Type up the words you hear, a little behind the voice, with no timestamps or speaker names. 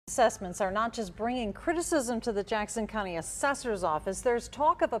Assessments are not just bringing criticism to the Jackson County Assessor's Office. There's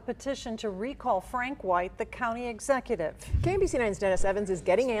talk of a petition to recall Frank White, the county executive. KMBC 9's Dennis Evans is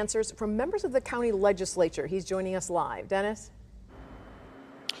getting answers from members of the county legislature. He's joining us live. Dennis?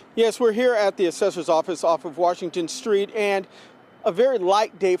 Yes, we're here at the Assessor's Office off of Washington Street, and a very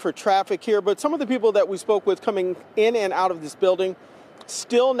light day for traffic here, but some of the people that we spoke with coming in and out of this building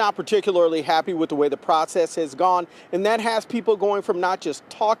still not particularly happy with the way the process has gone, and that has people going from not just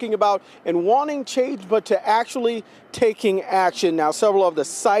talking about and wanting change, but to actually taking action. Now, several of the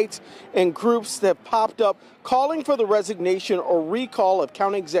sites and groups that have popped up calling for the resignation or recall of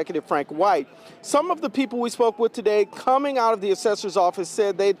County Executive Frank White. Some of the people we spoke with today coming out of the assessor's office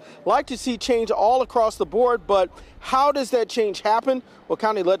said they'd like to see change all across the board, but how does that change happen? Well,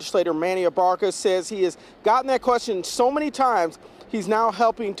 County Legislator Manny Abarca says he has gotten that question so many times, he's now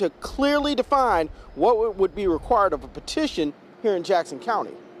helping to clearly define what would be required of a petition here in Jackson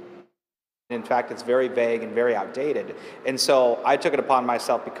County. In fact, it's very vague and very outdated. And so I took it upon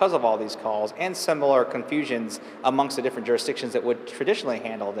myself, because of all these calls and similar confusions amongst the different jurisdictions that would traditionally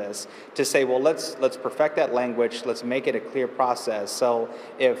handle this, to say, well, let's perfect that language, let's make it a clear process. So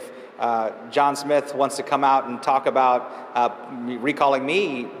if John Smith wants to come out and talk about recalling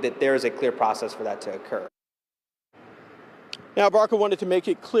me, that there is a clear process for that to occur. Now, Barker wanted to make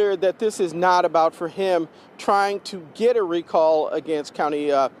it clear that this is not about, for him, trying to get a recall against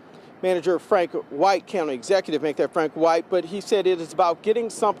County Manager Frank White, County Executive, make that Frank White, but he said it is about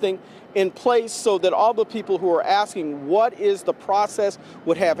getting something in place so that all the people who are asking what is the process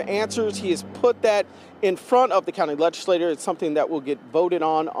would have answers. He has put that in front of the county legislator. It's something that will get voted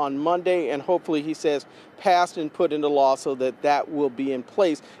on Monday, and hopefully, he says, passed and put into law so that that will be in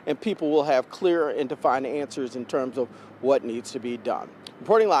place and people will have clear and defined answers in terms of what needs to be done.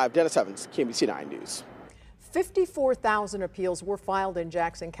 Reporting live, Dennis Evans, KMBC 9 News. 54,000 appeals were filed in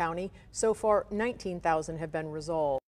Jackson County. So far, 19,000 have been resolved.